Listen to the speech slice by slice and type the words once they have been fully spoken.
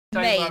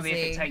Don't worry if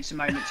it takes a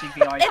moment to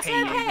VIP. It's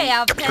okay,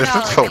 I'll pet This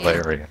all is of you.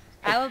 hilarious.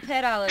 I will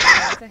pet all of you,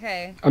 it's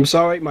okay. I'm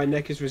sorry, my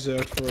neck is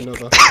reserved for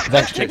another.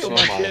 That's tickle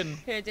my chin.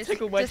 Here,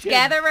 just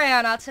gather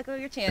around, I'll tickle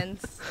your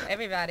chins.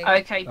 Everybody.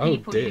 Okay, Oh,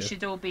 people, dear. you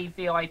should all be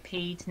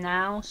VIP'd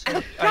now. So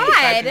Oh, God!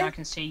 I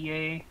can see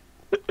you.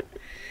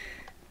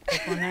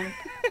 Click on them.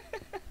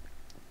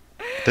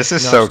 This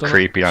is so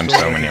creepy on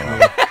so many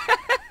levels.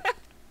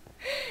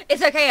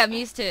 It's okay, I'm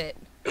used to it.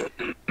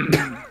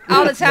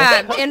 All the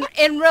time.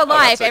 In real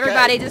life,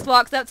 everybody just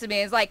walks up to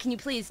me and is like, can you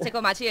please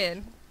tickle my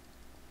chin?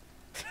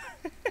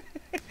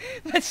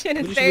 My chin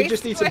is very We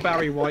just need some square.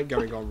 Barry White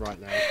going on right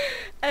now.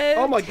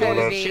 Oh my god,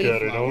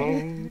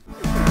 Toby.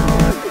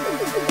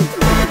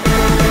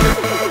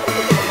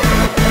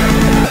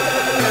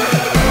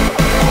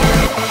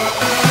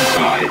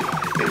 I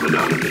am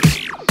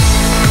anonymous.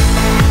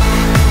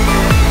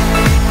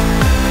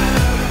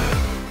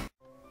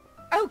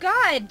 Oh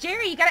god,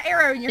 Jerry, you got an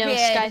arrow in your No,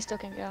 head. Sky still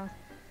can go.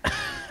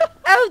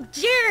 Oh,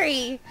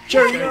 Jerry!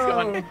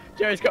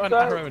 Jerry's got an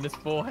arrow in his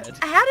forehead.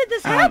 How did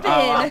this happen?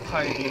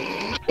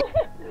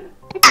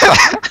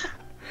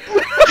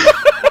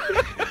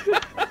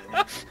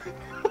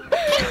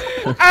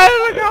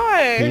 Oh my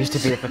god! He used to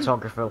be a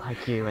photographer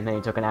like you, and then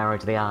he took an arrow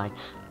to the eye.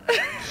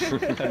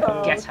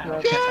 Get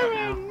out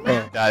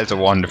now. That is a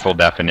wonderful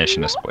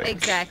definition of split.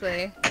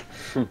 Exactly.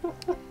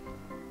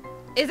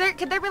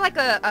 Could there be like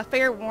a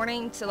fair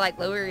warning to like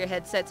lower your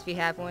headsets if you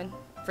have one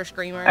for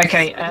screamers?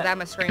 Okay, because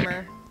I'm a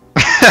screamer.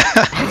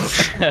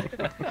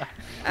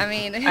 I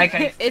mean,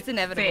 Okay, it's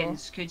inevitable.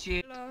 Fins, could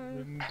you?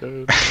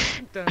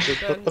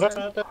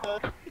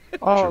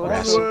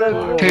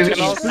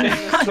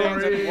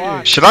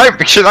 Should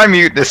I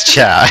mute this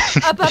chat?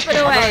 Up and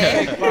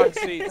away.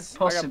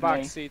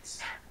 Possibly.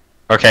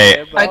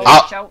 Okay,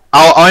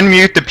 I'll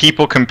unmute the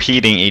people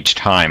competing each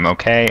time,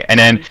 okay? And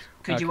then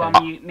Could you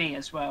unmute me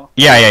as well?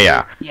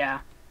 yeah. Yeah.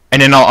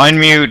 And then I'll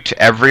unmute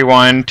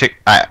everyone to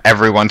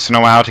every once in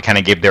a while to kind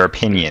of give their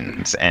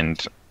opinions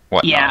and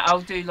whatnot. Yeah, I'll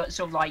do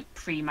sort of like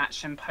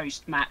pre-match and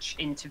post-match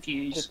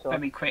interviews,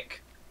 very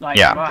quick. Like,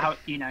 Yeah. well, how,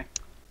 you know.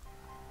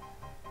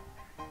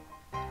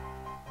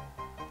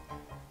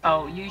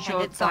 Oh, use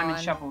your it's diamond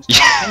on. shovels.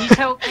 Can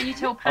you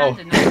tell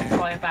Panda not to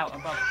fly about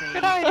above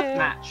the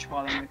match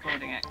while I'm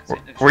recording it? 'Cause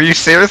it looks Were you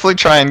seriously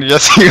trying to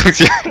just use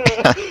your...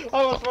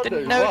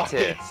 Didn't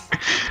notice.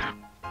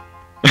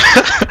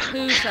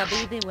 Who shall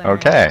be the winner?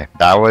 Okay,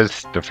 that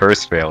was the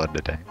first fail of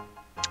the day.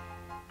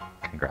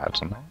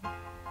 Congrats on that.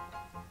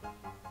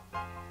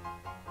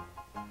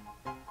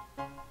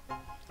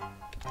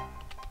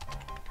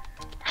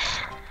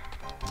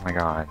 Oh my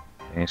god,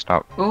 can you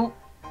stop? Ooh.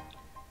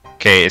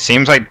 Okay, it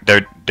seems like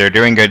they're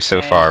doing good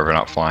so far, we're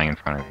not flying in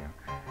front of you.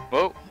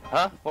 Whoa,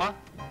 huh? What?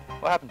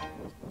 What happened?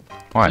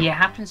 What? Yeah, it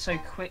happened so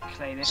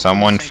quickly. This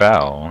Someone happened so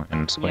fell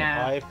and split.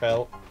 Yeah. I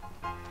fell.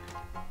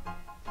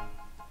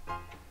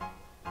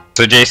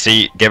 So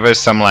JC, give us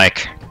some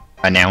like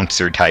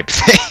announcer type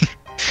thing.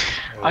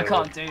 I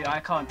can't do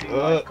live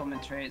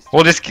commentary. It's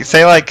We'll just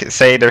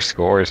say their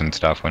scores and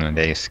stuff when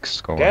they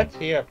score. Get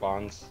here,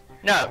 Bonds.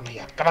 No, Come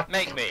here, come on.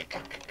 make me.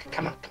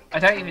 Come on. I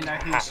don't even know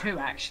who's who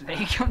actually.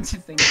 Come to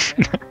think of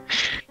it,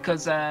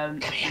 because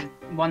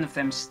one of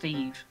them's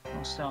Steve.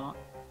 I'll start.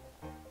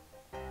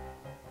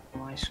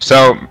 My screen.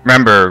 So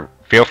remember,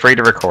 feel free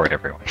to record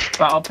everyone.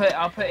 But I'll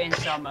put in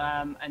some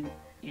and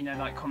you know,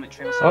 like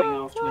commentary or something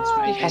afterwards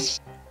maybe. Yes.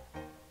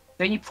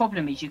 The only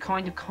problem is you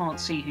kind of can't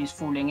see who's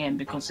falling in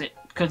because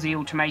the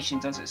automation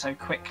does it so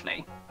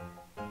quickly.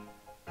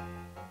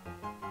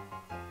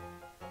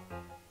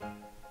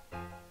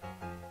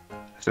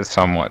 This is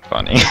somewhat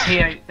funny.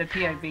 The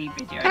POV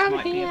videos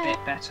might be a bit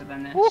better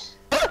than this.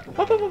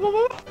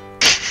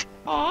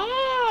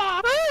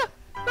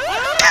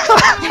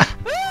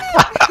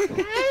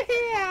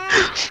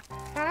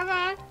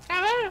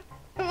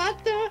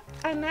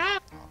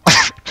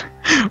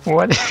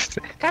 What is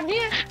it? Come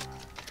here.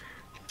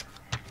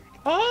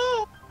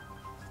 Oh.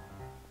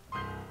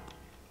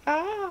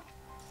 Oh.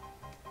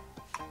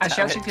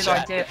 Actually, that's a good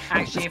idea.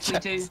 Actually, if we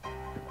do...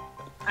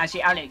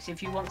 Actually, Alex,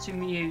 if you want to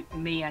mute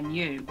me and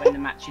you when the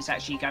match is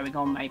actually going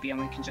on, maybe, and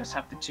we can just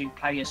have the two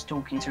players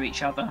talking to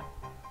each other.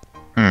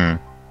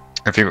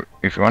 If you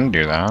want to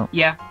do that.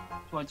 Yeah,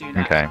 so I'll do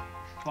that Okay.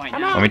 right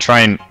now. Let me try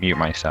and mute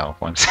myself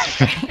one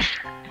second.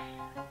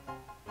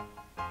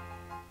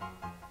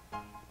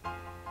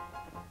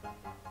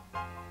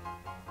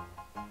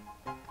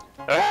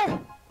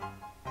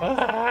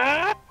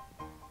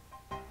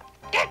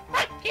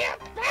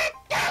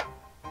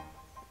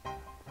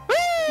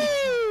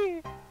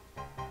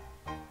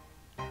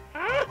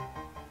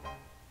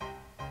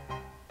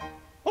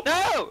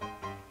 No!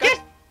 God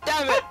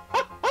damn it!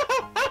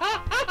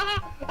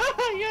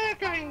 You're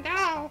going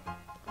down.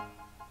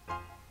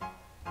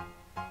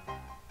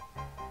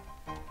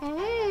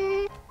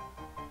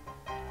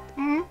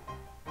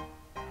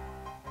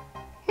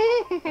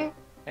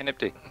 Hey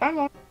Nipde, Come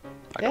on.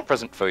 I got a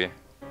present for you.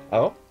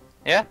 Oh?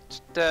 Yeah?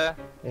 Just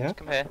Yeah?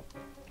 come here.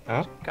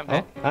 Huh? Come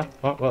here. Huh?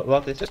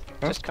 What is it?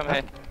 Just come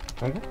here.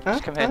 Huh?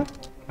 Just come here.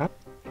 Huh?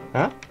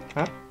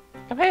 Huh?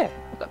 Come here.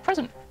 I've got a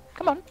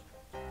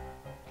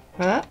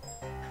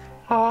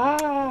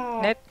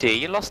Nipde,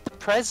 you lost the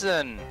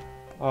present.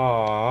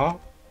 Aww.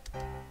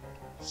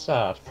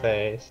 Sad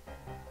face.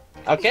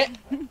 Okay.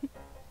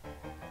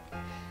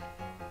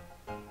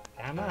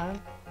 Come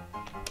on.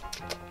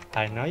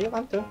 I know you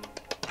want to.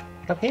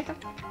 Come here.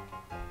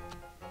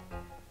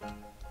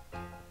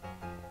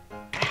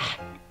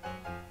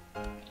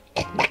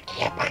 Get back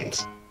here,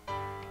 Buns.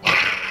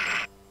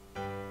 I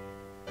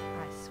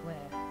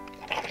swear.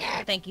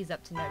 I think he's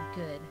up to no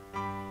good.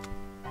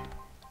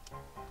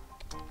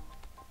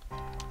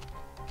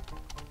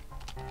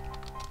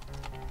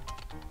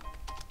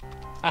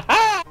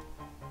 Aha!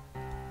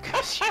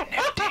 Curse you,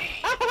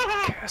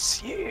 Nipde.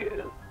 Curse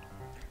you.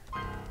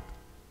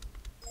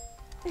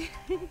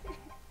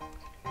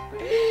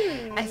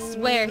 I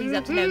swear he's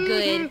up to no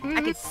good.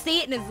 I could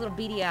see it in his little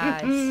beady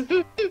eyes.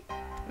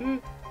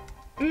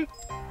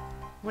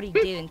 What are you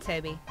doing,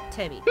 Toby?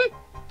 Toby.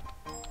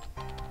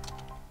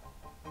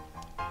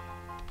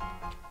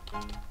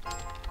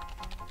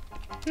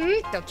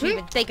 Don't you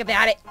even think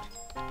about it.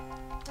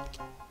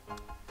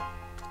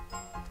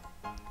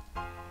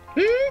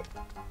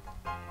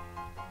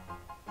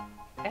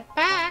 Get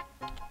back!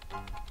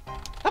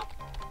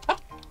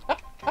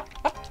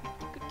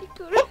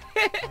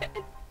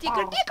 Tickle,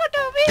 tickle,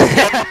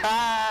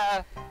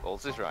 Toby!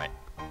 Balls is right.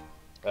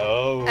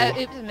 Oh.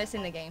 Oops, I'm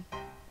missing the game.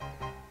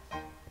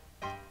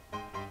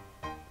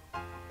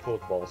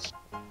 Footballs.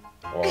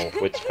 Oh,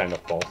 which kind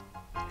of balls?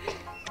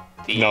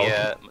 The,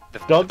 No. The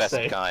Don't best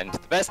say. kind. The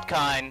best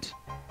kind.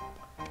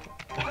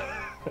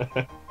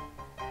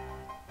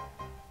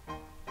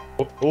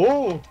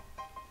 Oh!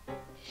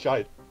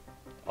 Shite.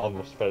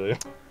 Almost fell in.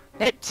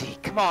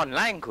 Nipde, come on,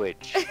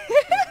 language.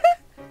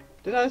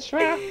 Did I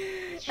swear?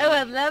 Oh,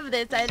 I love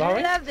this. I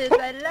Sorry? love this.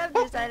 I love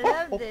this. I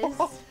love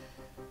this.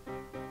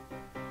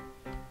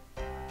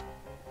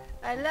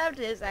 I love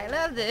this. I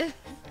love this.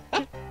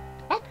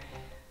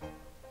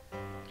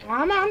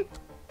 Come on.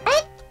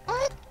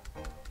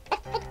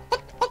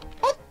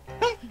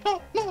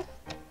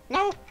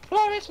 No,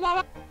 floor is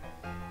lava.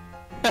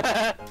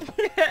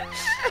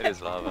 It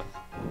is lava.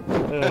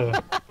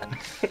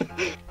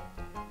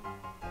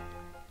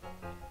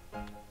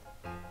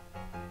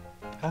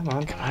 Come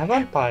on, I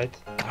want bite.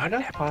 Come I on,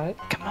 don't Nip. bite.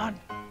 Come on.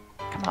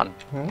 Come on.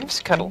 Huh? Give us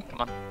a cuddle.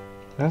 Come on.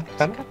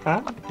 Come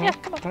on. Yeah,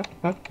 come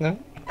on. No.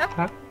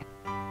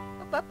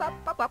 Up, up,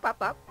 up, up,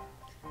 up, up.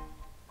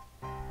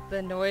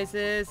 The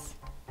noises.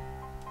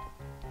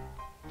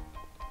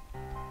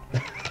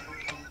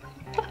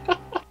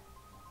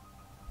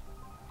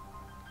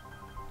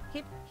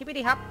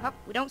 Hippity hop hop.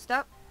 We don't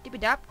stop. Dippy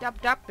dop dop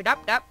dop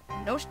dop dop.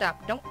 No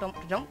stop. Don't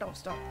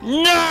stop.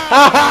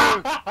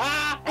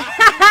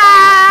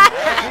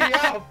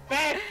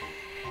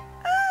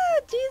 Oh,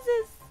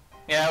 Jesus.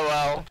 Yeah,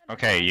 well.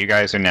 Okay, you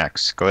guys are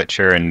next.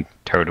 Glitcher and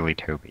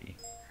TotallyToby.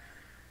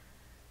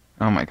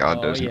 Oh my god,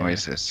 Oh, those yeah.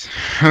 noises.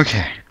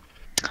 Okay.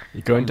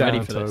 You're going I'm down,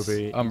 ready for this.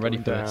 Toby. I'm ready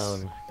Going for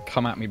this. down.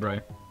 Come at me, bro.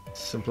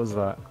 Simple as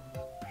that.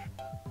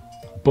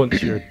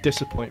 Bunch, you're a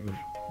disappointment.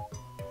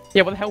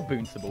 Yeah, what the hell,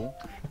 Buncible?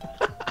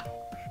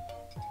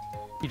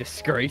 You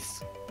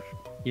disgrace.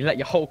 You let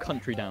your whole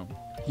country down.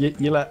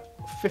 You let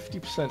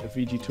 50% of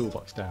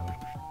VGToolbox down.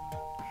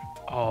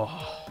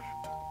 Oh.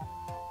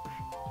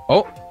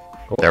 Oh,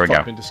 Oh, There we I've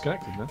go. been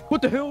disconnected then.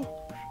 what the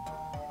hell?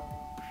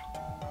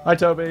 Hi,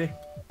 Toby.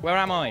 Where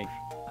am I?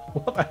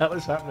 What the hell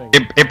is happening?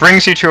 It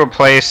brings you to a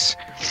place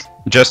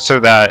just so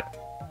that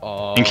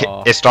Oh.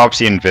 it stops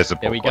the invisible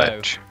There we go.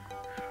 glitch.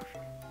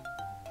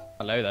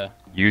 Hello there.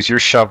 Use your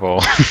shovel.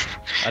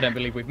 I don't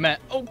believe we've met.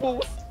 Oh,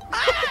 balls.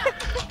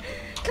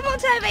 Come on,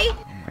 Toby.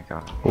 Oh my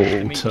god. Oh,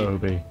 meet you.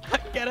 Toby.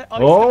 Get it?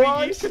 Oh, I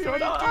I used see to be what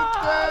you used did to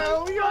there.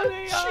 Oh, You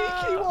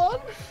cheeky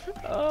one.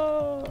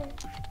 Oh.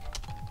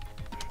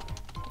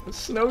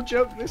 There's no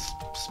joke, this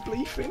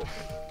spleefing.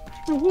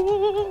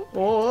 Oh.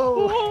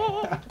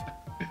 Oh.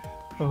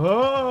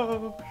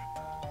 Oh.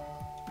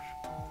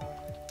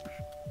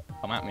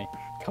 Come at me.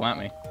 Come at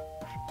me.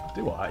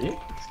 Do what at you?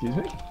 Excuse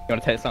me? You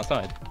want to take this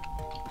outside?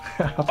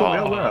 I thought we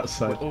all were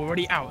outside. We're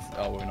already out.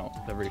 Oh, we're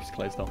not. The roof's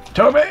closed off.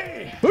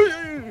 Toby!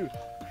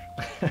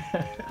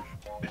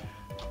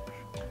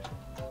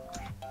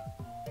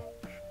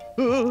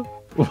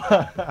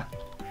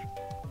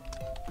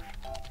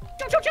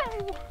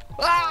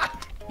 Ah!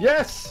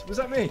 Yes! Was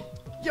that me?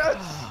 Yes!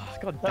 Ah,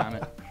 God damn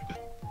it.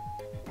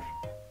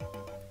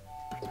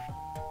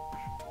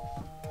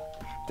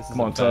 This is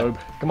Come on, unfair. Toby.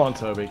 Come on,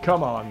 Toby.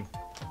 Come on.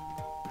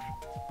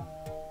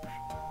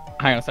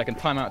 Hang on a second.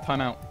 Time out.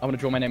 Time out. I want to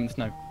draw my name in the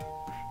snow.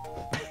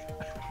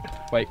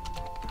 Wait.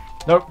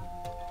 Nope.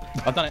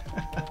 I've done it.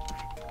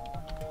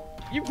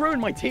 You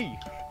ruined my tea.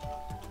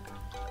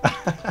 This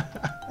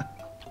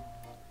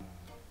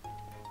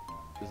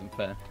isn't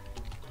fair.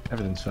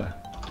 Everything's fair.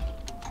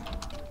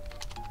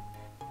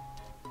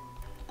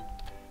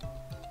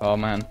 Oh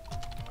man.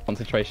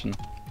 Concentration.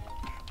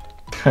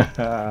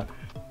 My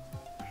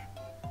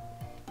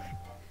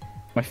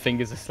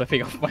fingers are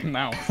slipping off my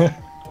mouth.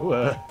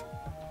 Ooh,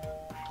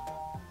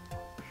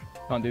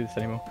 Can't do this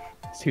anymore.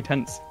 It's too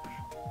tense.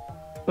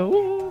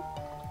 Oh.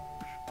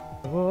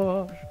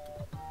 Oh.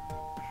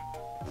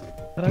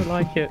 I don't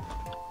like it.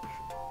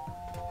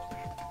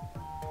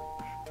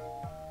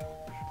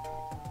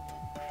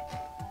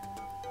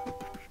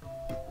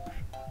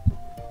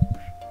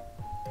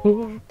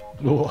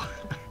 Oh.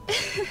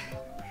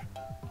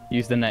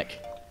 Use the neck.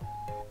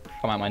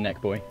 Come out my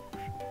neck, boy.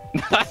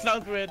 That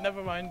sounds weird,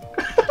 never mind.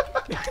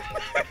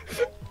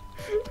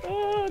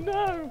 Oh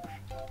no!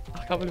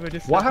 I can't believe I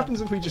just said What that.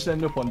 happens if we just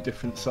end up on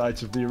different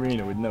sides of the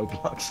arena with no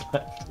blocks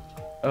left?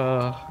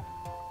 Can't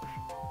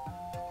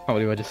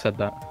believe I just said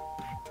that.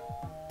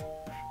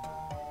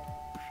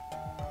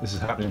 This is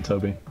happening,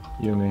 Toby.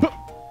 You and me.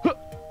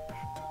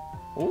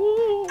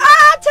 Ooh!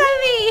 Ah,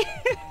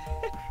 Toby!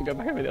 Go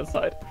back over the other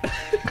side.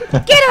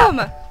 Get him!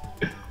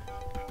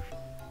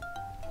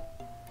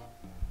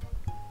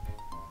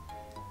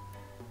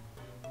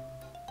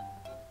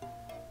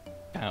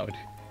 Coward.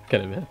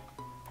 Get over here.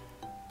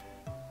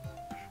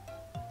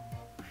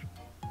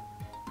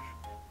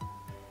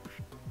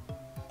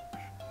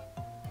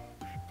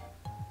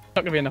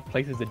 Not gonna be enough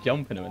places to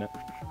jump in a minute.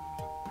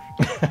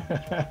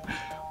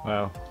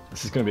 Wow,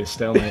 this is going to be a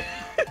stalemate.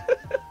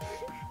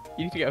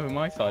 You need to get over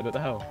my side, what the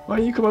hell? Why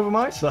don't you come over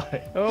my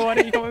side? Oh, why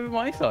don't you come over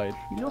my side?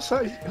 Your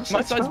side.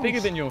 My side's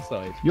bigger than your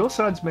side. Your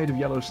side's made of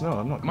yellow snow.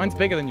 I'm not. Mine's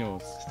bigger than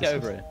yours. Get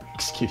over it.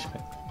 Excuse me.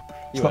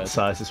 It's You not would.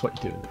 size. It's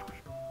what you do with it.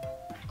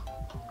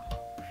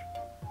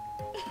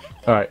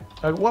 All right.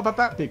 What about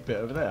that big bit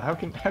over there? How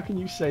can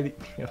you say that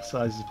your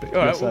size is big?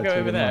 All right, we'll go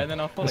over there and then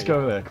I'll follow Let's you. go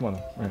over there. Come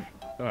on. Right.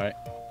 All right,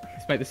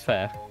 let's make this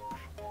fair.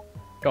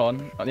 Go on,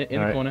 in the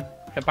Alright. corner.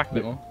 Get back a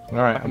bit more. All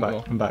right. Back a I'm bit back.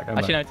 more. I'm back. I'm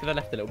Actually, back. no, to the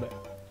left a little bit.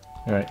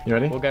 All right. You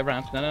ready? We'll go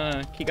round.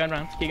 No. Keep going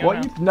round. Keep going What?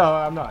 round. No,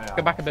 I'm not.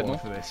 Go back a bit I'm more.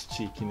 for this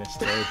cheekiness,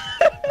 dude.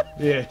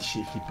 Yeah,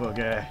 cheeky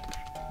bugger.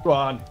 Go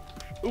on.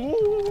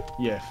 Ooh.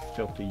 Yeah,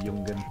 filthy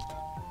young'un.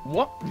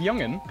 What?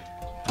 Young'un?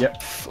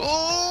 Yep.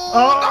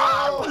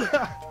 Oh!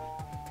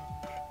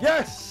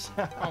 Yes!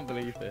 I can't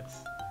believe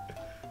this.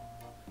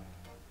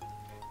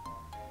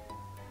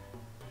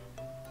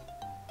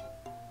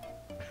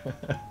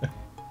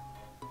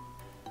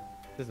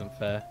 This isn't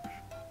fair.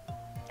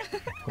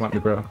 Come at me,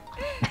 bro.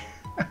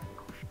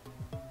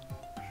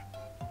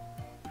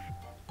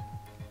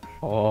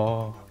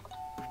 Oh.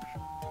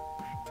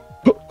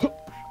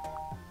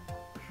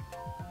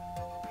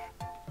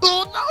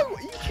 Oh no!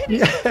 Are you kidding?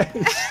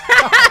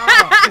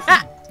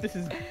 Yes! This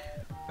is.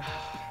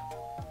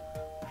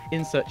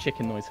 Insert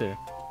chicken noise here.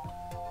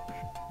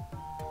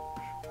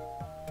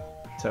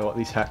 Tell you what,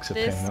 these hacks are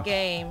paying This off.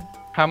 game.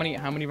 How many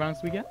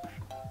rounds do we get?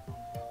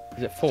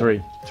 Is it 4?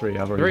 Three.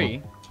 I've already.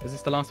 3? Is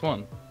this the last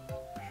one?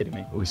 Kidding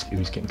me? Oh, he's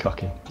getting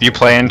cocky. You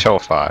play until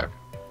 5.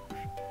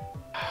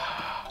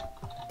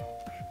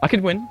 I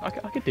could win. I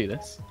could do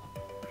this.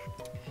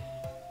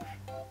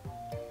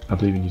 I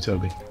believe in you,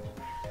 Toby.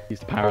 Use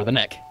the power of the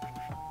neck.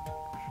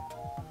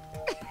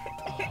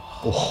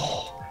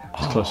 Oh,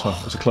 it's a close one.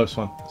 It's a close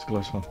one. It's a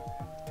close one.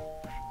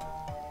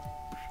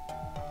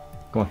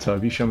 Come on,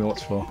 Toby. Show me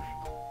what's for.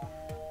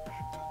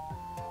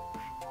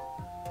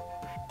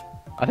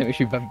 I think we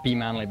should be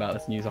manly about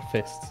this and use our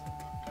fists.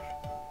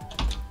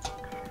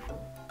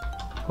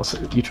 What's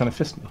it? You trying to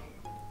fist me?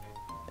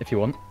 If you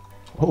want.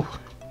 Oh.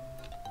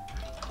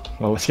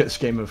 Well, let's get this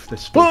game of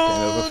this split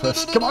game over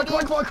first. Come on!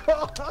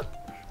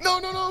 No!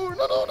 No!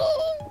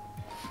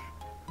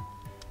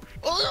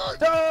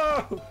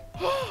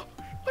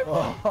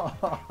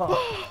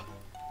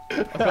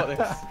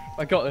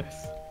 I got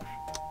this.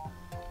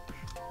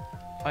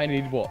 I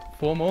need what?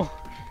 4 more?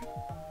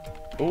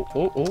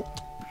 Oh.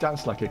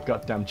 Dance like a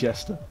goddamn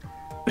jester.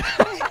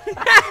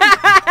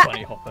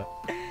 Bunny hopper.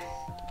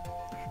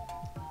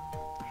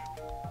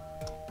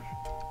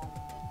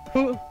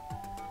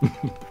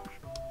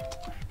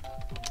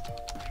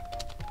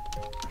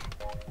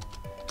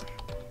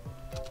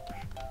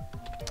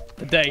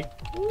 The day.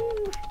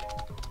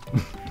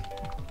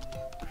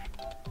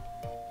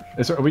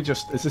 Is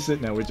this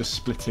it now? We're just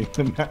splitting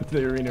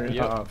the arena in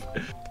Yep. half.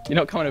 You're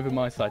not coming over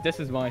my side. This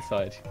is my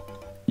side.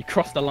 You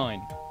crossed the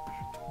line.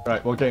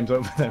 Right, well, game's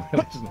over then,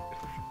 really, isn't it?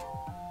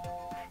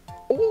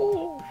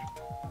 Oh.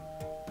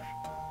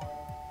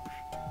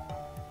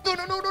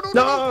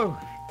 No!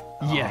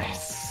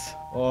 Yes.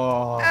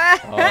 Oh,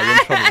 Oh, you're in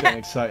trouble. I'm getting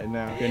excited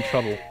now. You're in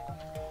trouble.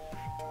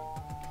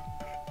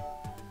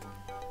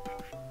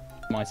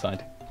 My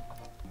side.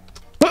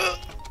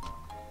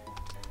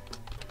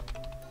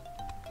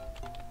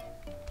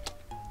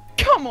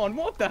 Come on,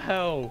 what the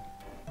hell?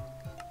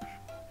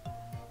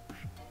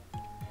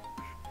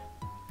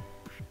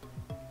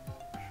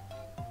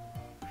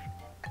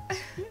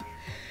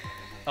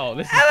 Oh,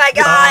 this is... Oh my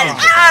god!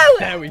 Oh!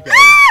 There we go.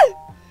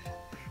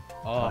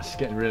 Oh, Oh, it's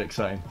getting really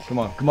exciting. Come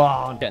on, come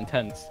on! getting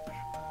tense.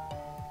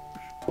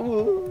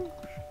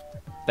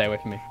 Stay away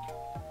from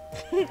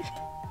me.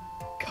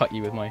 Cut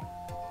you with my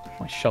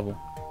shovel.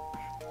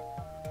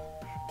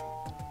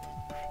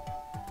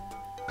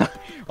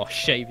 I'll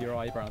shave your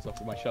eyebrows off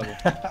with my shovel.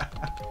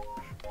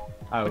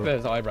 Oh, Look at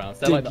those eyebrows.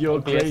 They're dig like the your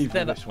ugliest, grave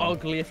they're with the this one.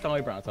 ugliest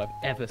eyebrows I've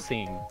ever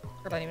seen.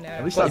 I don't even know.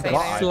 At least what I've to say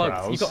got there. Slugs.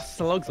 eyebrows. You've got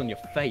slugs on your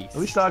face. at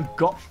least I've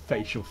got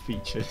facial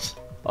features.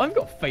 I've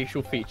got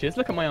facial features.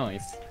 Look at my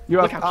eyes. You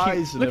have look how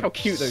eyes cute, and look a how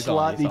cute those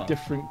slightly eyes are.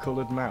 different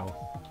coloured mouth.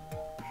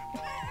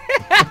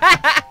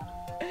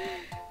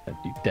 Don't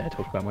you dare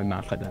talk about my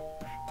mouth like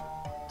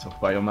that. Talk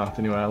about your mouth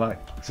anyway I like.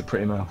 It's a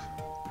pretty mouth.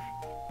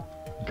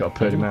 You've got a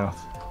pretty mouth.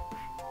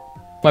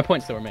 My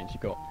point still remains.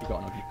 You've got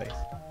an ugly face.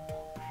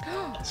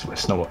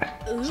 It's not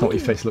what your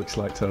face looks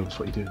like, Toby. It's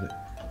what you do with it.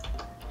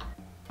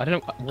 I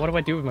don't know. What do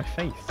I do with my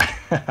face?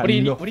 What do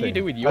you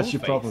do with your That's your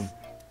face? problem.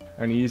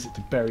 I only use it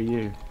to bury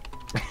you.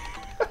 I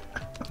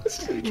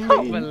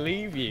can't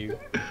believe you.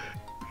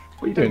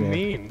 What are you doing What do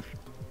here? you mean?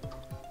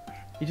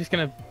 You're just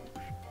gonna.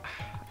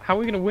 How are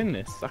we gonna win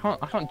this? I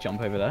can't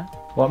jump over there.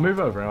 Well, move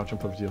over and I'll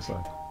jump over to your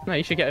side. No,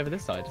 you should get over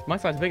this side. My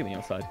side's bigger than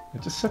your side. I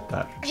just said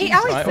that. He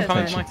always Alright, says well, come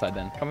over that. my side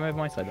then. Come over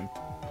my side then.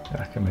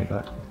 Yeah, I can make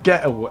that.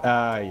 Get away.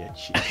 Ah, yeah,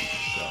 cheating.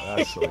 So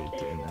that's what you're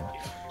doing now.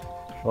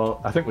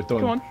 Well, I think we're done.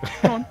 Come on,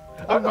 come on.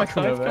 I'm Over my not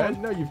coming side, over come there.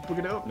 on. No, you've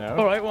buggered it up now.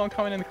 Alright, well I'm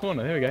coming in the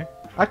corner. Here we go.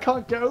 I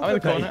can't get over I'm in the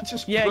there. corner. You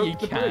just Yeah, broke you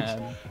the bridge.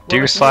 can. Do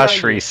Well, slash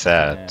yeah, you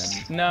reset.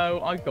 can.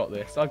 No, I've got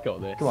this. I've got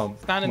this. Come on,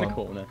 Stand in come the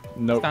on. corner.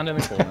 Nope. Stand in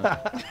the corner.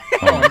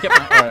 Come on, get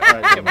back.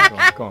 Alright, Get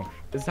back. go on.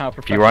 This is how If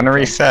professional. you want to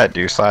reset,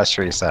 do slash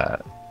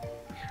reset.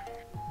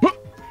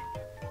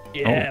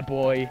 Yeah,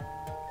 boy.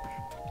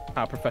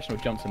 How professional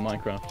jumps in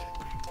Minecraft.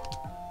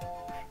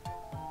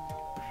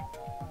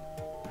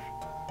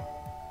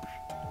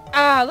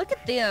 Ah, look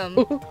at them.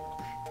 Come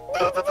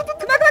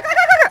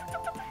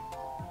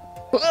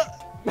on.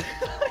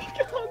 I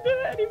can't do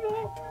it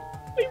anymore.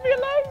 Leave me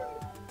alone.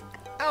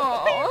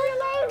 Oh.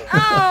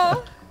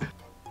 Oh.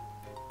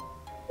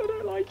 I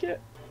don't like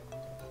it.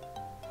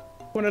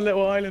 On a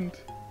little island.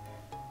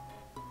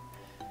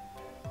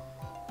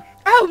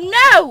 Oh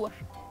no!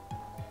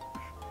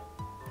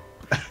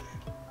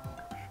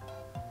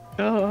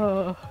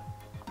 Oh.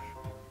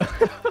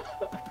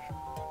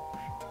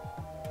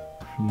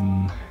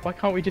 Why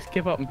can't we just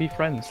give up and be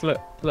friends? Look,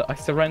 I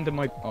surrender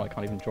my. Oh, I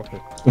can't even drop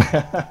it.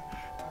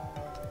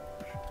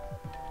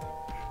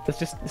 Let's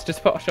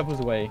just put our shovels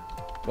away.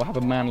 We'll have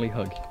a manly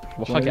hug.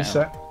 We'll hug it out.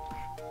 Reset?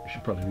 We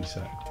should probably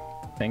reset.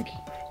 I think.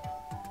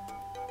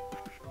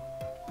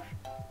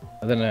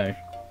 I don't know.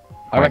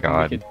 Oh my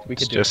god. We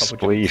could It's do a just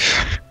couple jumps.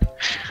 Spleef.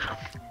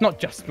 Not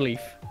just Spleef.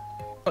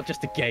 Not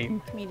just a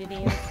game.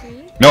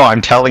 No,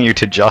 I'm telling you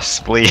to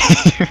just Spleef.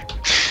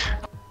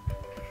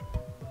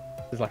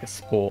 It's like a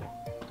sport.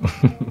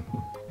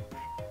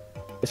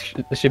 This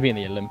should be in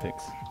the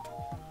Olympics.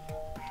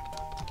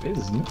 It is,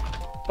 isn't it?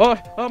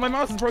 Oh, my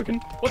mouse is broken.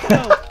 What the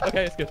hell?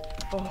 Okay, it's good.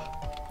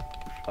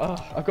 Oh,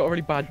 I've got a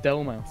really bad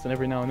Dell mouse, and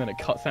every now and then it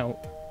cuts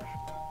out.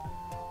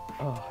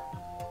 Oh,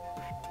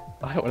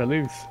 I don't want to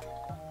lose.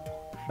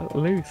 I don't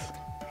want to lose.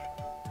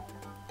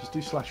 Just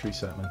do slash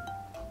reset, man.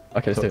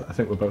 Okay, let's do it. I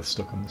think we're both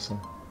stuck on this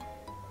one.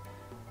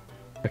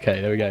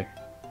 Okay, there we go.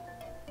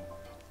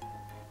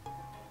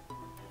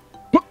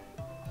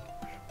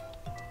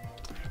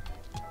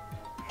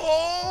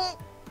 Oh!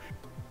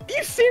 Are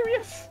you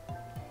serious?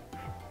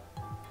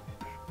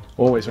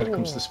 Always when it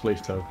comes to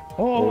Spleef, Toe.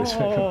 Always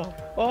when it comes.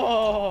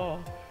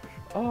 Oh,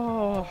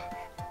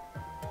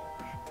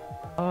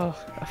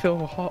 I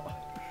feel hot.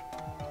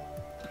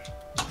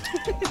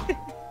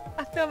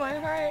 I feel my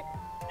heart.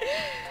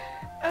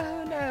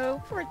 Oh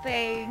no, poor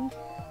thing.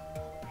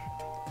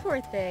 Poor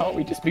thing. Can't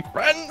we just be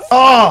friends?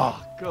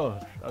 Oh,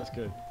 God. That was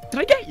good. Did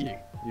I get you?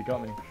 You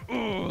got me.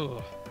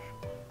 Ugh.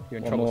 You're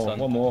in One trouble, more, son.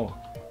 one more.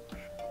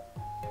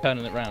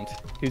 Turning it round.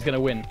 Who's gonna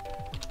win?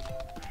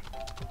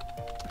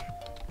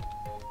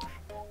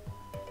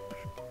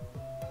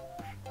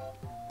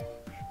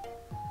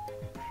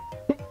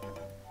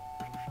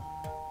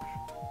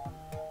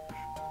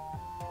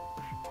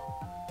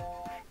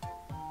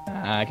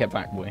 Get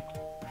back, boy.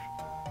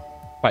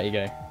 Back you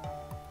go.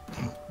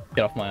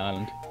 Get off my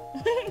island.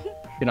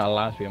 You're not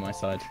allowed to be on my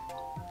side.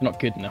 You're not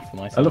good enough for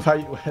my side. I love how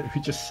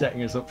you're just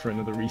setting us up for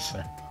another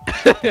reset.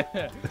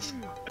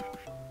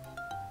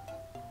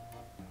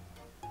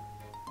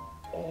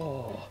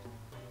 Oh.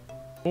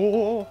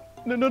 Oh.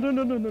 No, no, no,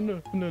 no, no, no,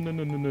 no, no, no,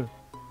 no, no, no.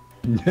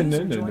 No,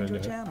 no, no, no, no.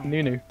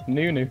 No, no,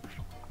 no, no.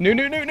 No,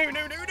 no, no, no, no,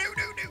 no, no,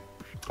 no, no.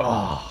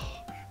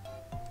 Oh.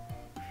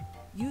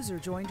 User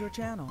joined your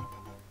channel.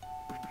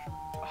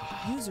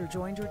 User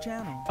joined your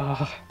channel.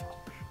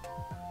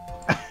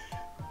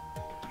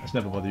 That's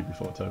never bothered you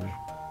before, Toby.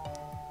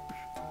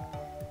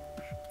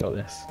 Got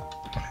this.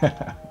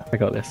 I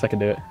got this. I can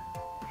do it.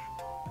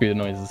 Through the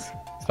noises.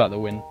 It's about the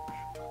win.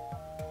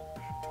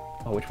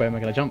 Oh, which way am I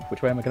gonna jump?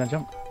 Which way am I gonna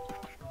jump?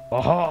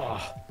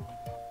 Oh!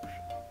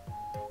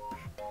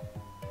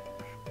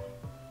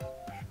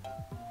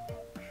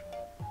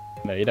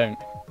 No, you don't.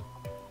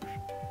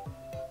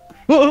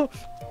 Oh!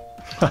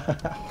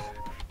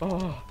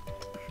 Oh!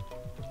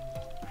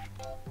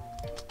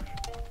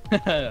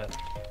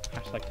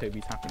 Hashtag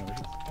Toby's happy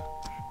noises.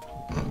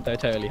 They're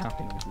totally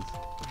happy noises.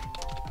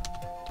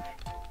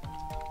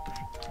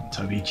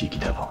 Toby, you cheeky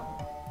devil.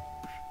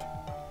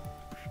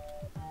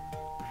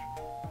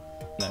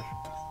 No.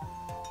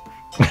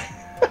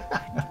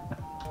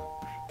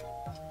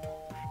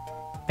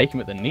 Take him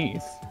at the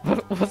knees?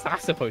 What's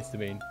that supposed to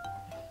mean?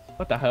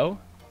 What the hell?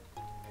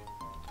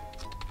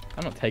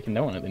 I'm not taking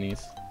no one at the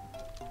knees.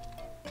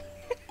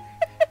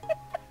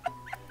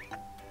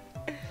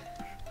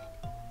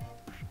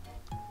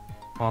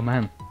 Oh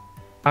man.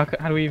 How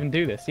do we even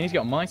do this? You need to get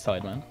on my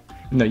side, man.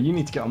 No, you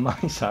need to get on my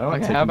side.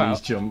 I'm not taking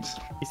these jumps.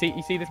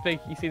 You see this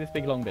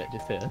big long bit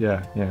just here?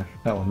 Yeah,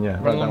 that one,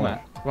 yeah. Run along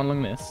that. Run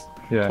along this.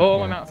 Yeah. Oh,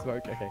 my mouse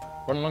broke. Okay.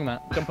 Run along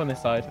that. Jump on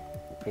this side.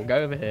 We'll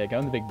go over here. Go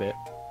on the big bit.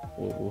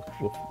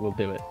 We'll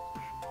do it.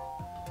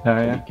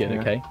 Oh yeah. Good.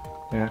 Okay.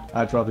 Yeah.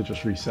 I'd rather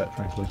just reset,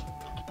 frankly.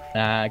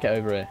 Nah, get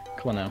over here.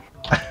 Come on now.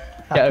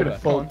 Get over.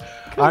 Come on.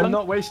 I'm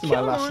not wasting my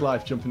last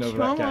life jumping over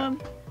that gap.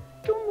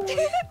 Come on.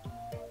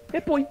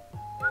 Yeah, boy.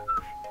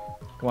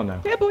 Come on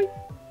now. Yeah, boy.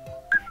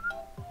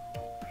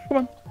 Come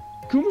on.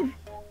 Come on.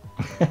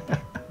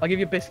 I'll give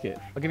you a biscuit.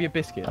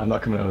 I'm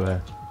not coming over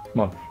there.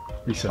 Come on.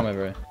 Reset. Come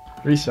over here.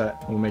 Reset,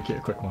 and we'll make it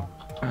a quick one.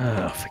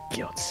 Oh, for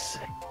God's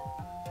sake.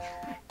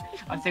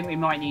 I think we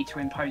might need to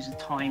impose a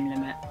time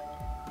limit.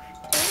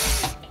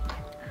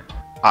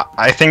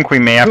 I think we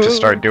may have to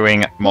start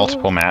doing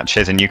multiple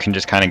matches, and you can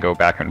just kind of go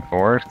back and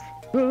forth.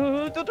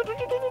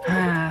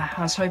 I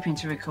was hoping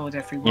to record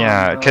every one.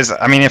 Yeah, because,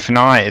 I mean, if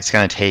not, it's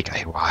going to take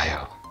a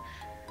while.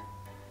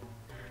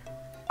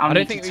 I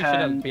don't think we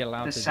should be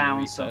allowed to do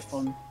sounds resets. off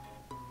on.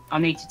 I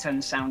need to turn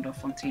the sound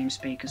off on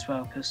TeamSpeak as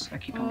well, because I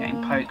keep on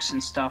getting pokes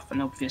and stuff,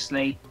 and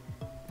obviously,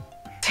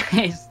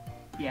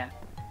 yeah,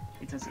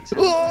 it doesn't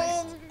sound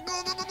right.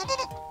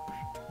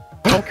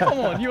 Oh, come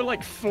on, you're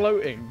like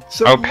floating.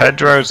 Oh,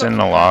 Pedro's in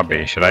the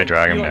lobby. Should I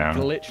drag him You down?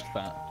 glitched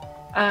that.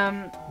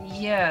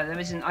 Yeah, there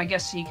isn't. I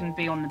guess you can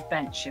be on the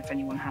bench if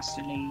anyone has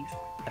to leave.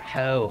 The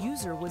hell?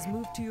 User was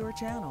moved to your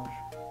channel.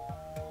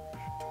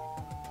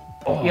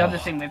 The other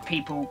thing with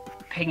people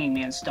pinging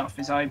me and stuff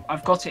is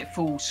I've got it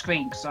full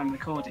screen because I'm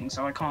recording,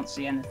 so I can't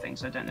see anything,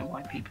 so I don't know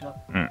why people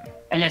are...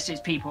 Unless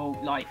it's people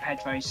like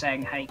Pedro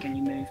saying, hey, can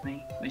you move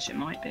me? Which it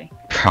might be.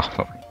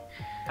 Probably.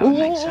 That would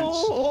make sense.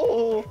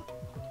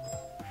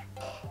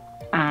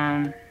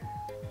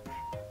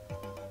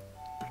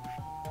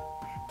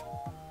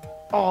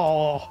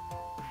 Oh.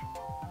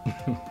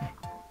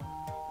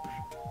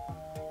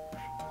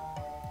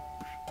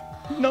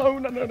 No.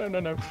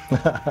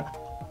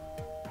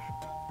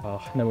 Oh,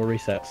 no more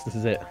resets. This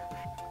is it.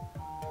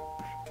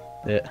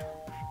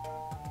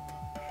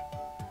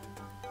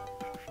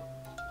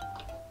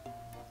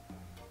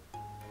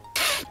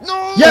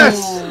 No! Yes!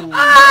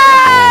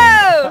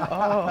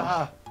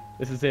 Oh!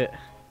 This is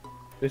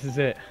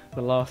it.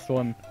 The last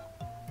one.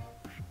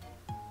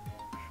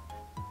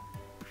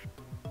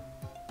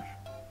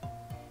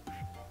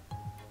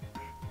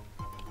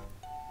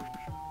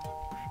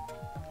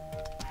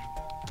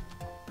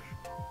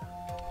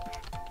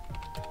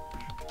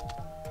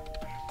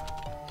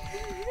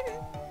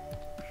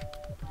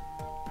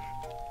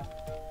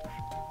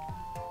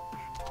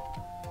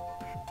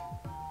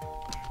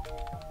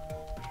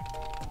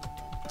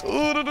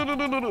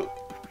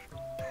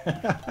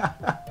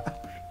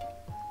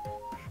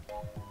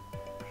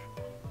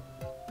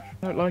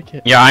 I don't like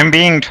it. Yeah, I'm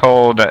being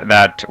told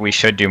that we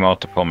should do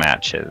multiple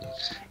matches.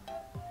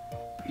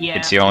 Yeah,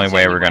 It's the only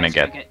way we're gonna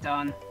get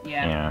done.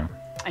 Yeah.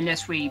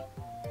 Unless we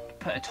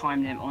put a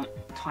time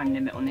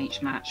limit on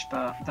each match,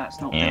 but that's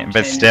not. Yeah, built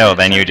but in, still, is it?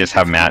 then So you it's just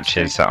have difficult to-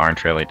 matches that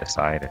aren't really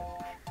decided.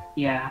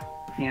 Yeah.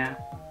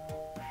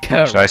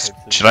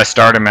 Should I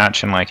start a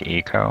match in like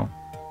Eco?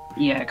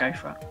 Yeah, go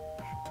for it.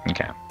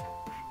 Okay.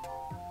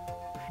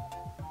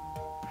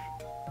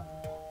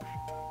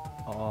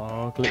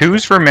 Oh,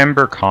 Who's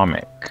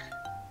RememberComic?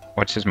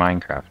 What's his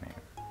Minecraft name?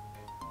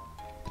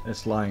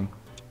 It's lying.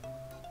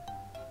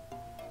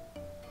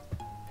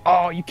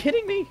 Oh, are you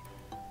kidding me?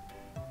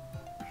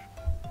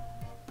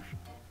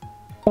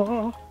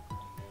 Oh.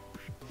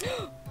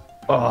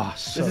 Oh,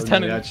 so is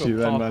turning nearly into had you a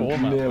then, parkour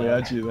man. map Nearly now.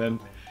 had you then.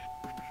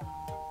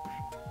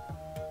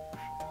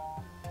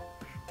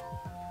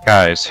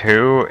 Guys,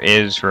 who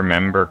is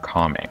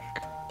RememberComic?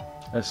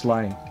 It's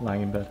lying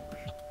in bed.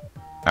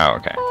 Oh,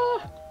 okay.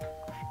 Oh,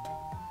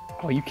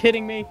 are you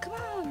kidding me? Come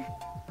on.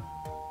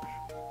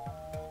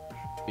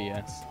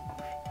 BS.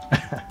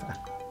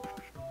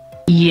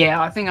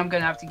 Yeah, I think I'm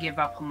gonna have to give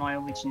up on my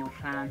original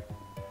plan.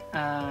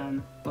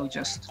 I'll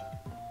just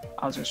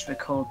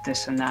record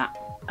this and that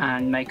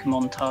and make a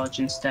montage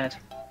instead.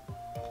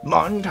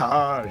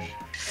 Montage.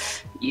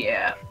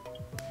 Yeah.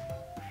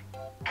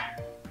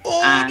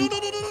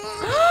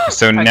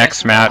 So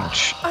next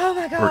match Oh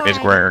my god. is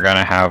where we're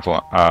gonna have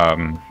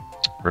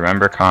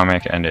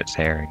RememberComic and it's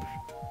Harry.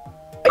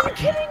 Are you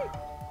kidding?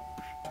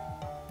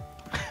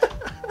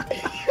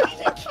 Are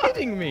you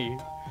kidding me?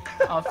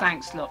 Oh,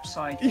 thanks,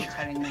 Lopside, for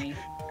telling me.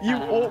 You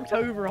walked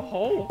over a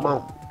hole.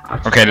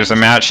 Okay, there's a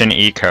match in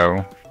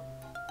Eco.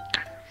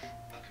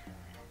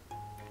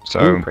 So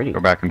Ooh, pretty. go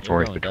back and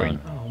forth You're between.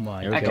 going Oh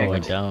my Okay,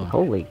 god. good.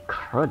 Holy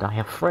crud, I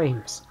have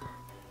frames.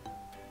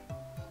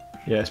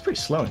 Yeah, it's pretty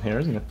slow in here,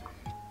 isn't it?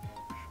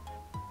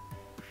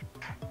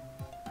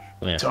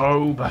 Yeah.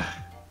 Tobe.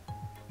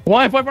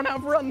 Why have I run out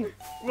of run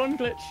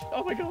glitch?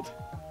 Oh my god.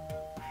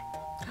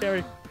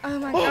 Scary. Oh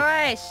my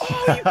gosh.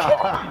 Oh, are you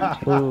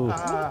kidding me? Ooh.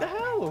 What the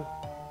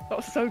hell? That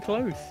was so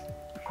close.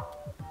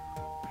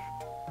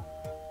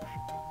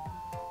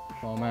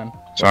 Oh man.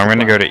 So I'm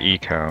gonna go to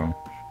eco.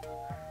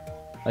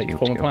 Like,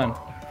 form a plan.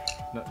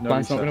 No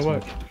Plan's not gonna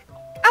work.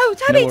 Oh,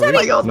 Toby, Toby! Oh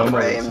my god, No the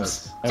more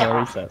frames! resets. No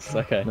more resets.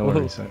 Okay. No more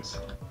resets.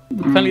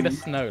 If only the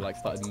snow like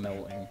started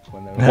melting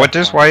when they were. What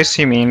does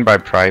Wisey mean by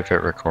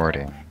private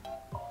recording?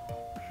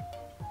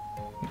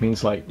 It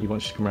means like he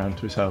wants you to come around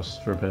to his house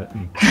for a bit.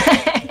 And...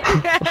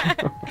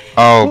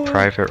 Oh,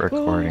 private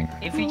recording.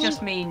 If he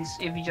just means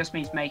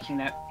making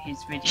that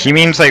his video. He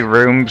means like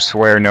rooms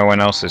where no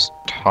one else is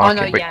Oh talking.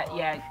 no, but-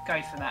 yeah,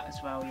 go for that as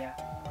well, yeah.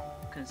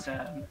 Because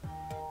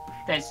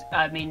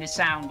the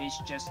sound is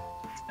just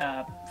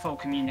full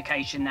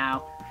communication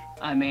now.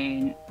 I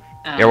mean.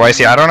 Yeah,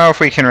 Wisey, I don't know if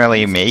we can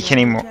really make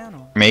any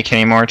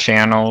Channel. more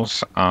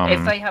channels.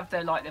 If they have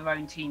their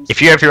own teams.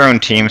 If you have your own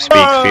team speak,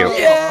 feel.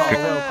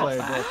 Well played,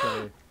 well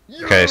played.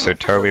 Okay, so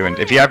Toby went.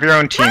 If you have your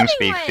own team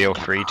speak, feel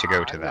free to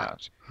go to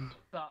that.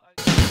 But...